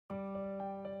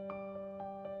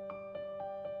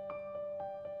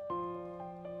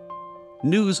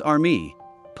NewsRme.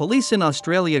 Police in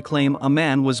Australia claim a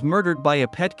man was murdered by a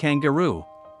pet kangaroo.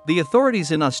 The authorities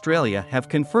in Australia have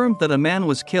confirmed that a man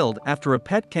was killed after a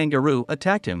pet kangaroo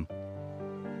attacked him.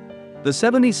 The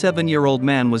 77-year-old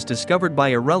man was discovered by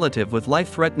a relative with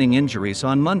life-threatening injuries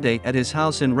on Monday at his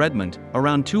house in Redmond,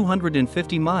 around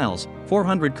 250 miles,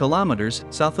 400 kilometers,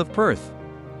 south of Perth.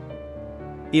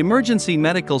 Emergency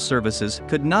medical services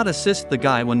could not assist the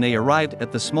guy when they arrived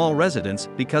at the small residence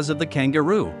because of the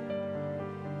kangaroo.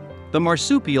 The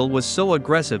marsupial was so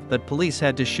aggressive that police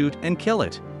had to shoot and kill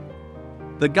it.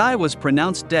 The guy was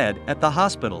pronounced dead at the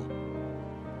hospital.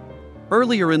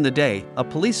 Earlier in the day, a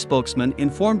police spokesman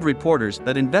informed reporters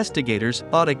that investigators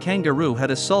thought a kangaroo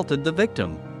had assaulted the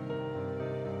victim.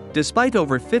 Despite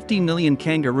over 50 million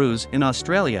kangaroos in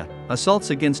Australia, assaults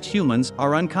against humans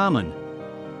are uncommon.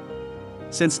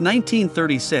 Since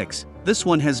 1936, this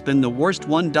one has been the worst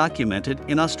one documented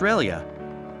in Australia.